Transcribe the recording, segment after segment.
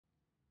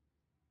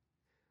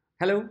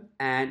Hello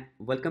and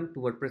welcome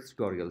to WordPress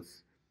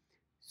tutorials.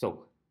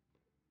 So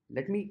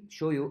let me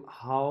show you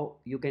how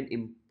you can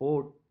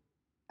import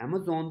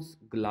Amazon's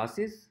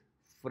glasses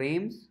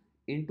frames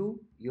into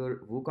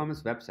your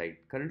WooCommerce website.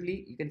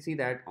 Currently you can see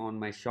that on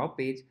my shop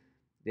page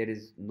there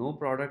is no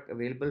product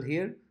available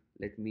here.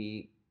 Let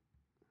me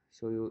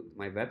show you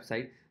my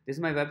website. This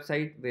is my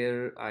website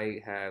where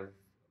I have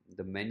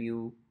the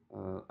menu,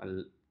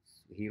 a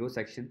hero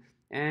section,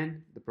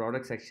 and the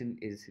product section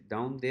is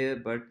down there.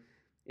 But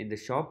in the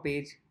shop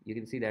page, you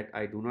can see that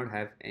I do not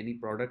have any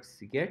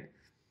products yet.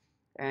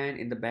 And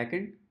in the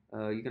backend,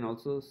 you can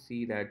also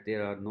see that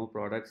there are no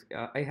products.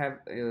 I have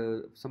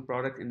some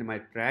products in my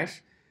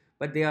trash,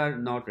 but they are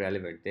not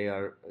relevant. They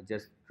are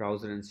just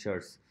trousers and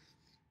shirts.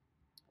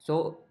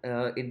 So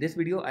in this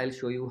video, I'll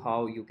show you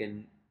how you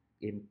can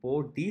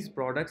import these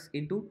products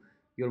into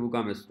your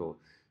WooCommerce store.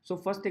 So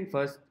first thing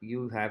first,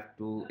 you have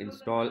to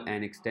install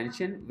an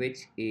extension,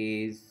 which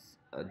is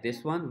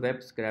this one,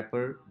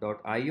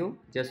 webscraper.io.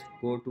 Just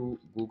go to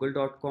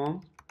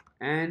google.com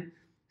and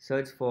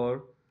search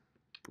for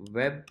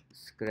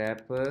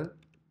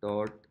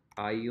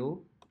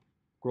webscraper.io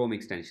Chrome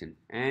extension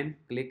and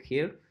click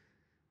here.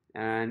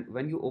 And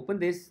when you open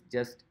this,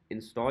 just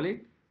install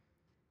it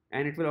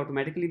and it will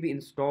automatically be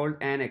installed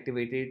and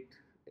activated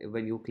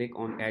when you click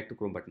on add to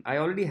Chrome button. I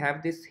already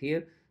have this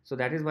here, so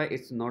that is why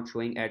it's not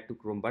showing add to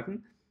Chrome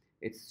button.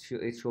 It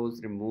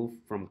shows remove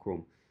from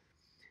Chrome.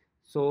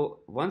 So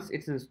once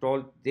it's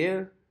installed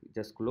there,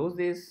 just close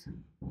this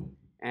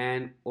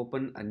and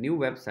open a new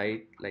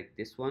website like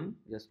this one.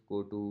 Just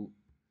go to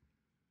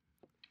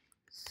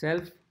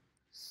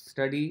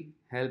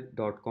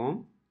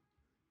selfstudyhelp.com.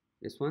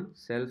 This one,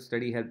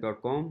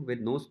 selfstudyhelp.com, with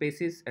no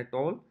spaces at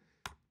all.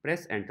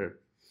 Press enter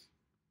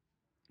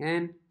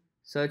and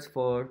search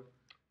for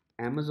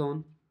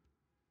Amazon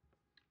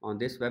on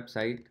this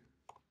website.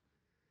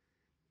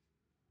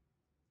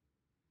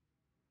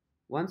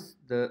 Once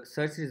the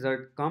search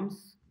result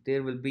comes,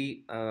 there will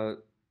be a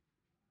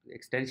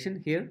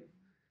extension here.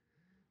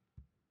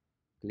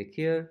 Click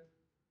here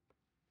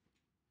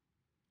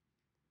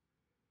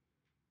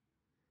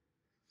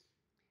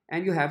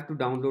and you have to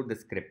download the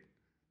script.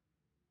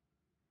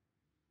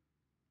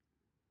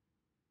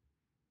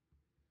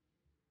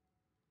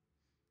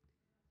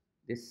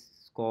 This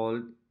is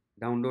called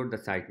download the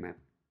sitemap.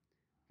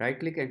 Right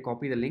click and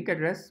copy the link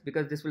address,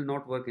 because this will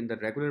not work in the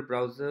regular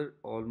browser,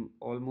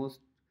 almost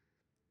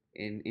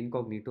in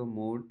incognito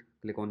mode.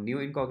 Click on new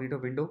incognito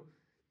window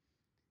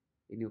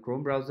in your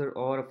Chrome browser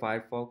or a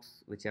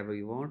Firefox, whichever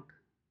you want.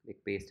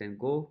 Click paste and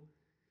go,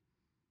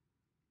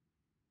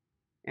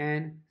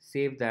 and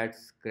save that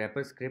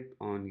scrapper script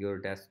on your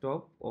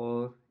desktop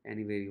or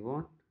anywhere you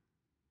want.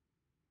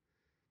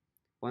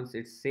 Once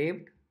it's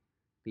saved,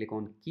 click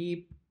on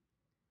keep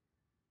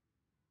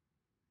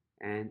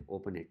and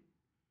open it.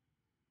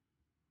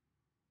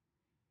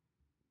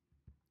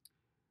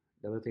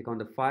 Double click on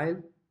the file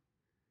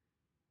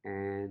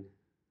and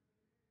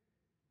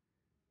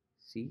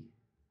see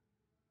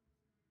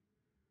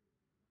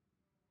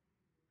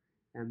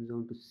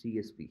Amazon to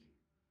CSV.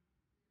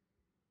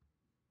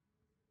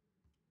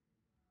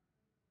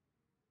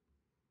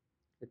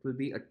 It will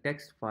be a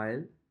text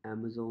file,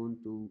 Amazon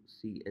to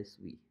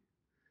CSV.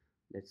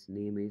 Let's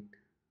name it.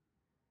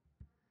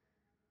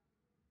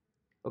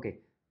 Okay,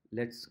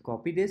 let's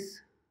copy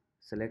this,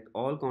 select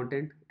all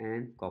content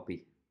and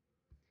copy.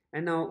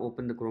 And now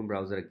open the Chrome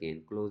browser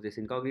again. Close this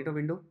incognito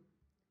window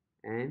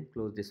and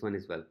close this one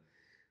as well.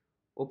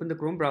 Open the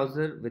Chrome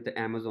browser with the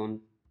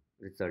Amazon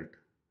result.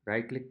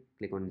 Right click,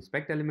 click on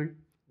inspect element.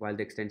 While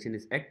the extension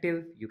is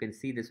active, you can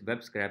see this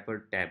web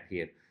scraper tab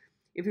here.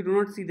 If you do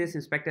not see this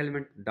inspect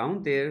element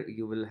down there,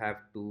 you will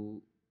have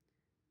to,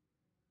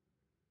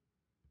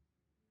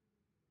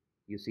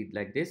 you see it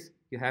like this.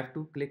 You have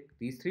to click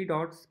these three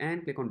dots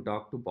and click on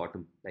dock to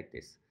bottom like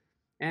this.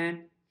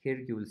 And here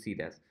you will see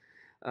this.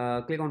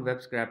 Click on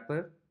web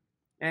scraper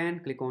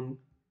and click on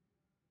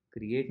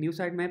create new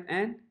sitemap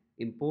and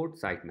import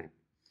sitemap.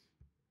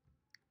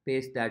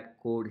 Paste that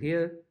code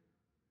here.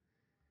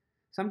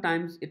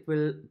 Sometimes it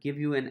will give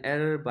you an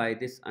error by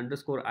this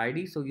underscore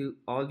ID, so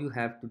all you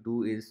have to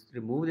do is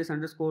remove this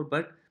underscore,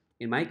 but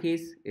in my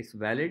case it's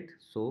valid.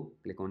 So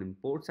click on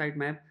import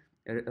sitemap,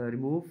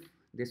 remove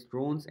this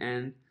drones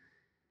and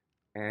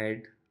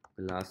add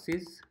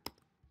glasses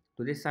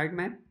to this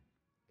sitemap.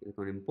 Click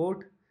on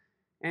import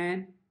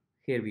and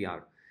here we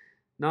are.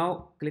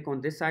 Now click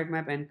on this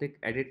sitemap and click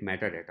edit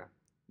metadata.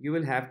 You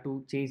will have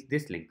to change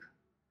this link.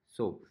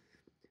 So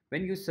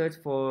when you search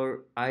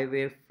for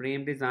eyewear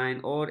frame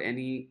design or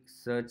any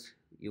search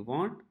you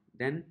want,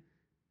 then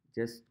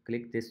just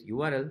click this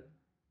URL,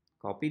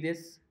 copy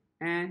this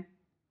and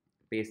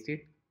paste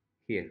it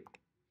here.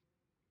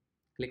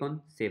 Click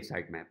on save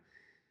sitemap.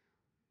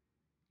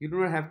 You do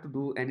not have to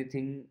do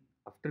anything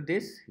after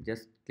this.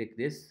 Just click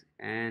this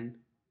and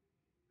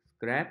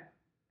scrap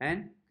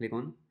and click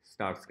on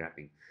start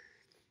scrapping.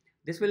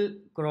 This will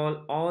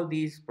crawl all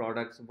these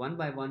products one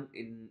by one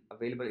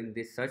available in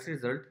this search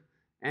result,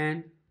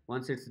 and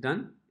once it's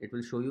done, it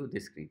will show you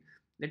this screen.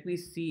 Let me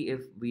see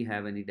if we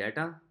have any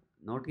data.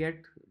 not yet.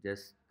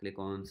 Just click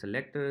on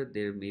selector.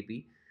 There may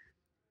be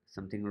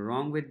something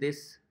wrong with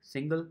this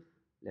single.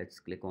 Let's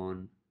click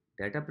on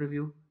data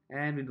preview,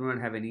 and we do not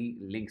have any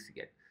links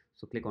yet.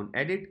 So click on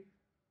edit,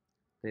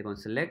 click on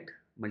select.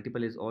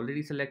 Multiple is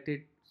already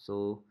selected,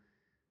 so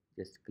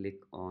just click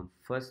on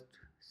first,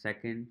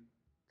 second,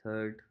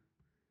 third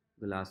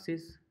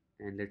glasses,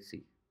 and let's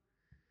see.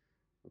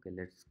 Okay,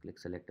 let's click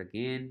select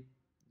again.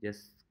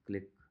 Just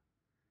click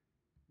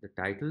the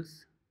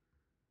titles.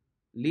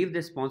 Leave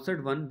the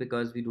sponsored one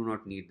because we do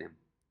not need them.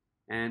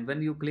 And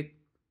when you click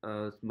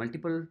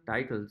multiple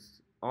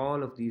titles,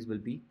 all of these will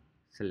be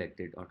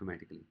selected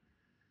automatically.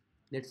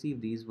 Let's see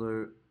if these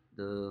were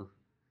the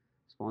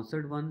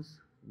sponsored ones.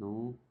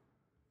 No.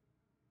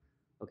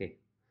 Okay,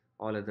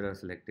 all other are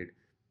selected.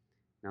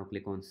 Now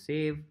click on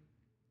save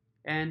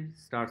and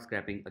start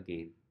scrapping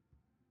again.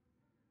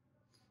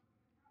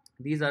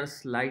 These are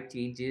slight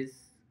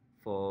changes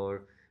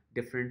for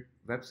different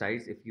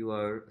websites. If you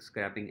are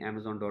scrapping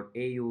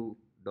amazon.au,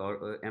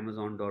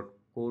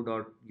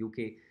 amazon.co.uk,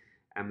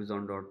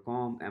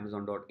 amazon.com,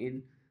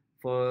 amazon.in,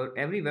 for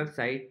every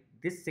website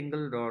this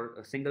single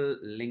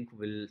link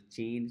will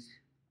change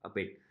a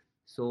bit.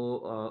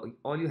 So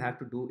all you have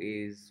to do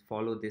is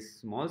follow this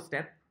small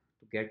step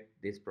to get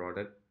this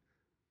product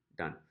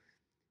done.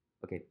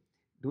 Okay,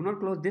 do not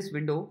close this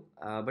window,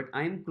 but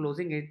I'm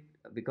closing it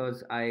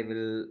because I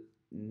will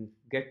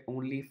get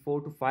only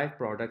 4 to 5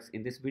 products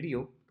in this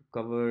video to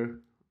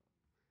cover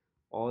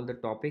all the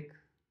topic.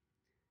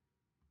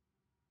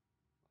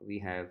 We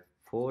have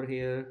 4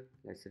 here.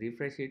 Let's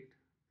refresh it.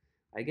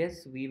 I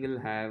guess we will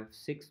have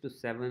 6 to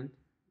 7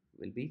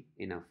 will be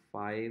enough.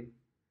 5,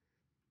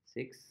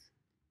 6.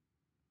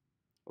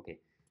 Okay,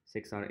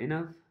 6 are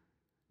enough.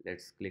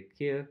 Let's click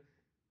here,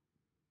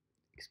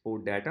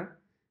 export data,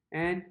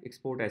 and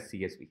export as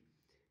CSV.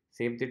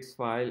 Save this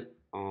file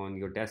on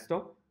your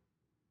desktop.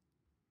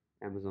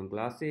 Amazon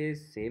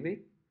glasses, save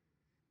it.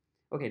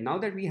 Okay, now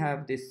that we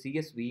have this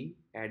CSV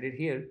added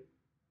here,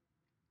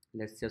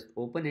 let's just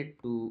open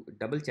it to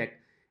double check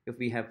if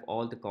we have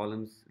all the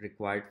columns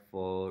required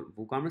for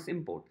WooCommerce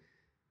import.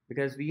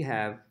 Because we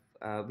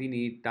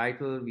need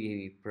title, we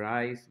need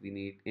price, we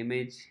need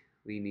image,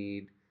 we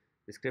need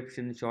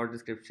description, short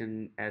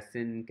description,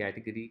 ASIN,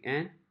 category,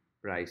 and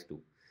price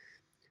too.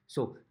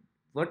 So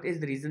what is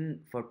the reason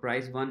for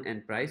price 1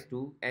 and price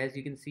 2? As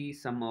you can see,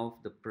 some of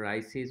the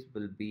prices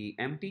will be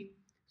empty,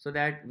 so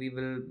that we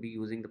will be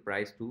using the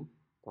price 2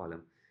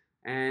 column.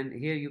 And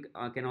here you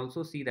can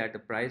also see that the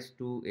price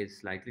 2 is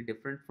slightly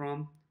different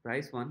from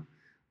price 1,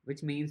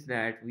 which means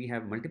that we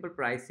have multiple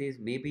prices,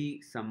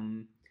 maybe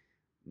some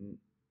mm,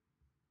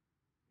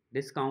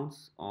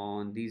 discounts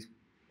on these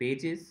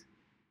pages.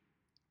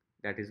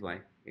 That is why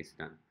it's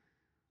done.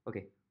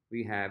 Okay,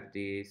 we have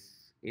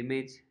this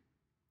image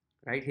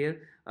right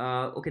here.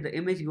 Okay, the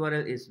image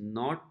URL is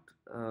not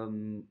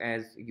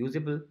as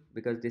usable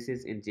because this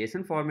is in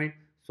JSON format.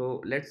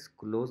 So let's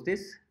close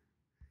this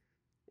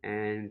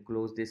and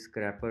close this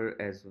scrapper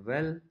as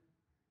well.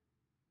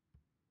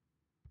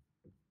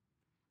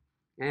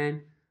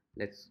 And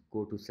let's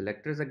go to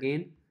selectors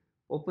again.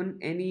 Open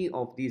any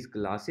of these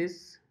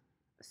glasses,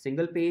 a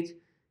single page,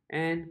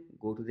 and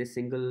go to this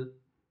single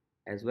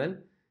as well.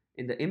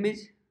 In the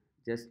image,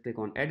 just click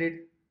on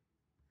edit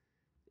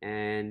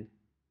and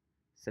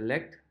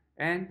select,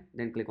 and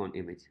then click on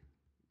image.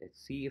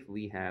 Let's see if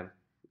we have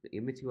the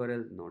image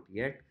URL. Not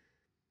yet.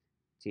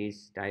 Change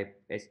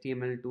type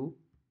HTML to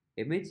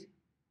image,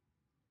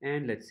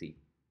 and let's see.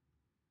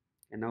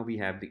 And now we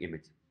have the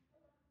image.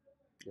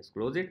 Just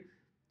close it,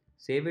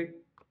 save it,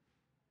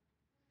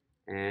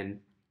 and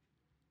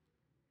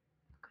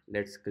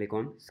let's click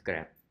on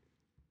scrap.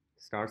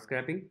 Start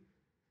scrapping.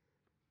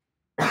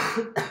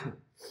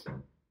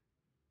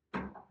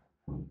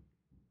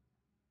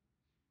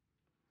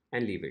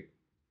 And leave it.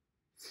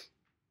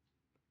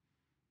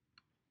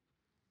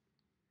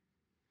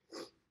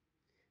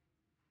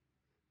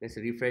 Let's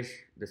refresh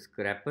the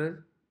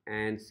scrapper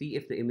and see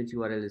if the image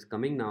URL is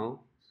coming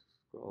now.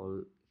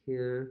 Scroll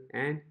here,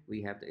 and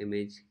we have the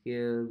image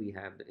here. We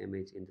have the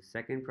image in the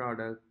second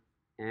product,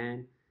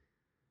 and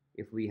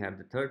if we have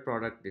the third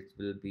product, this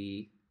will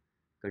be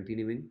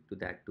continuing to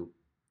that too.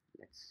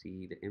 Let's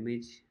see the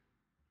image.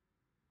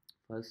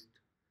 First,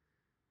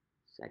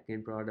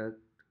 second product,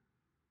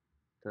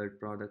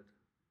 third product,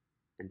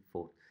 and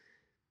fourth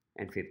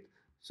and fifth.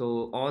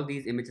 So all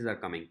these images are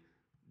coming.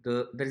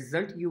 The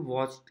result you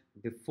watched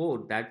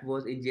before, that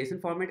was in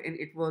JSON format, and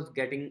it was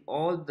getting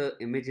all the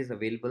images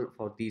available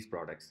for these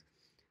products.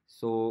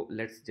 So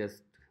let's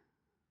just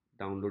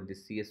download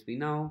this CSV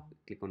now.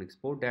 Click on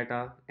export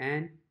data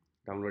and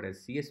download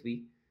as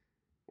CSV,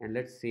 and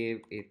let's save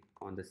it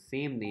on the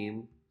same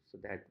name so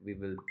that we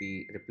will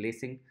be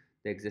replacing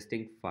the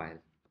existing file.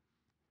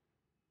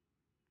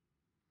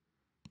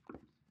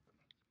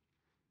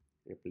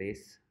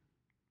 Replace.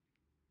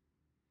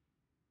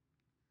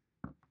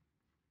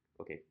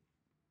 Okay,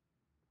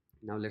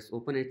 now let's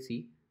open it,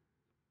 see,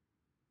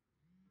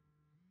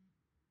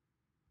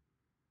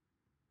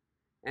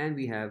 and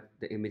we have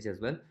the image as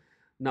well.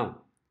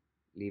 Now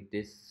Leave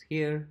this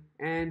here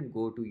and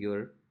go to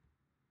your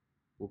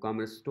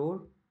WooCommerce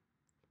store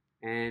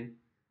and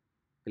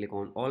click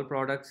on all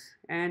products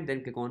and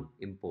then click on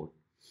import.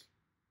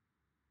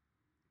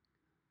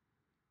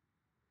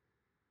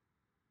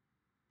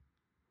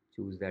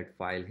 Choose that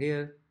file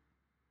here,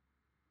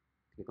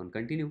 click on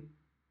continue.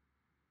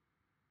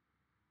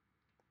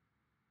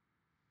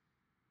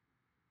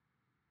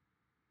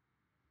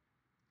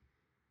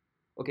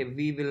 Okay,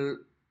 we will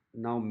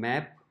now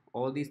map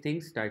all these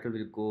things. Title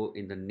will go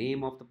in the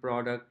name of the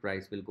product,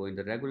 price will go in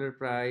the regular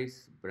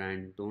price,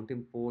 brand don't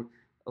import.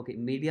 Okay,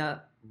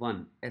 media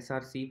 1,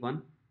 SRC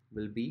 1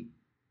 will be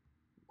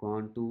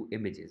gone to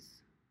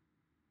images.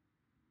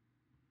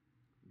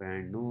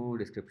 Brand no,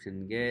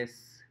 description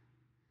yes,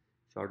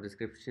 short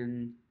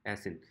description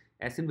ASIN.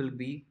 ASIN will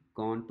be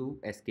gone to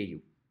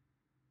SKU,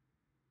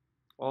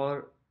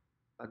 or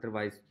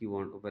otherwise you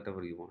want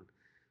whatever you want.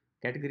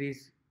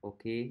 Categories,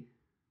 okay,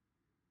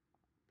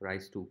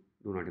 price 2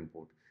 do not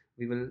import.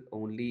 We will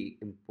only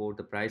import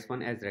the price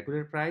one as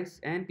regular price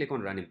and click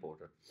on run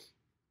importer.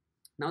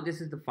 Now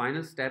this is the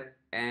final step,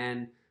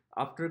 and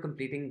after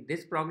completing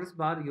this progress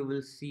bar you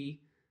will see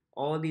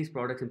all these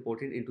products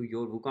imported into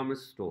your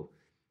WooCommerce store.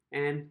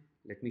 And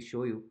let me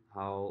show you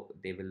how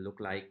they will look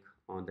like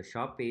on the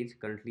shop page.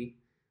 Currently,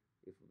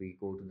 if we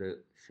go to the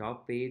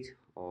shop page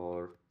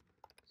or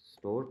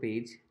store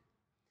page,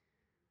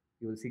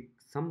 you will see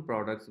some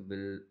products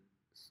will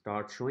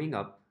start showing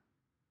up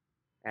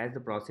as the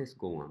process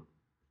go on.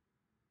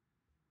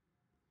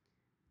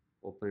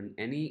 Open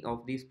any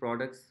of these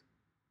products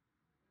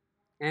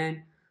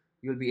and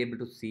you'll be able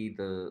to see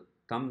the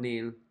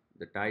thumbnail,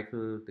 the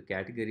title, the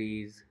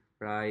categories,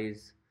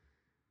 price,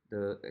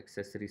 the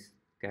accessories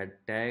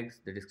tags,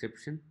 the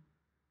description,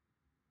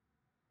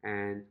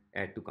 and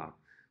add to cart.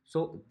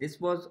 So this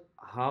was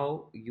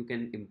how you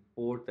can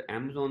import the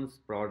Amazon's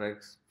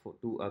products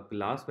to a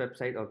glass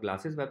website or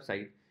glasses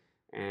website.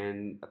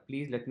 And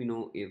please let me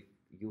know if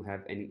you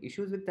have any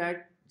issues with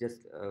that.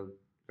 Just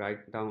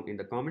write down in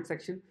the comment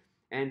section,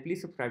 and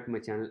please subscribe to my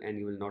channel and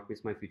you will not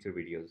miss my future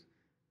videos.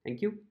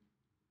 Thank you.